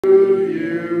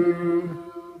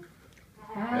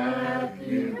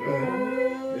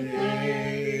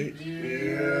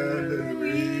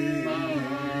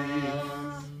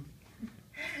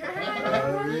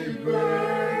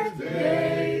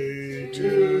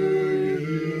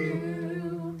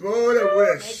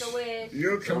wish. Make a wish.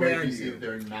 You command you.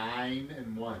 They're 9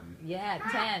 and 1. Yeah,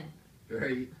 10.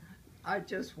 Very. I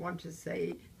just want to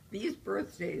say these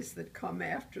birthdays that come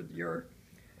after your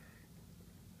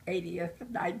 80th,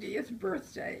 90th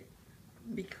birthday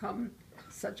become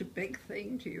such a big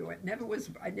thing to you.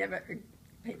 I never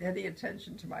paid any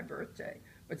attention to my birthday,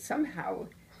 but somehow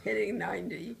hitting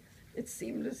 90, it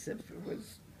seemed as if it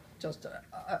was just a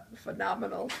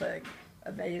phenomenal thing,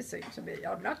 amazing to me.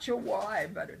 I'm not sure why,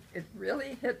 but it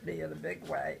really hit me in a big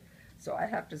way. So I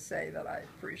have to say that I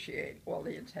appreciate all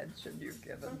the attention you've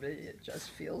given me. It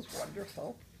just feels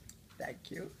wonderful.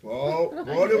 Thank you. Well,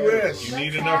 blow the wish. You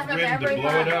need Let's enough have wind to them blow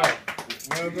it every out.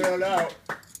 Want to blow it out?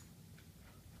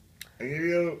 I give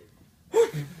you.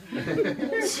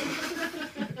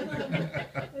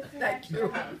 Thank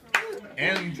you.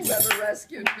 And Whoever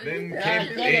rescued me. then Thank came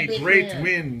you. Get a a big great hand.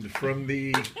 wind from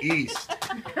the east.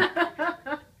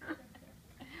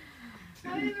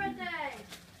 Happy birthday!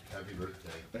 Happy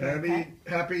birthday.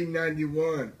 Happy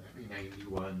 91. Happy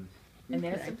 91. And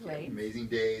there's the plate. Amazing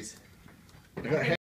days.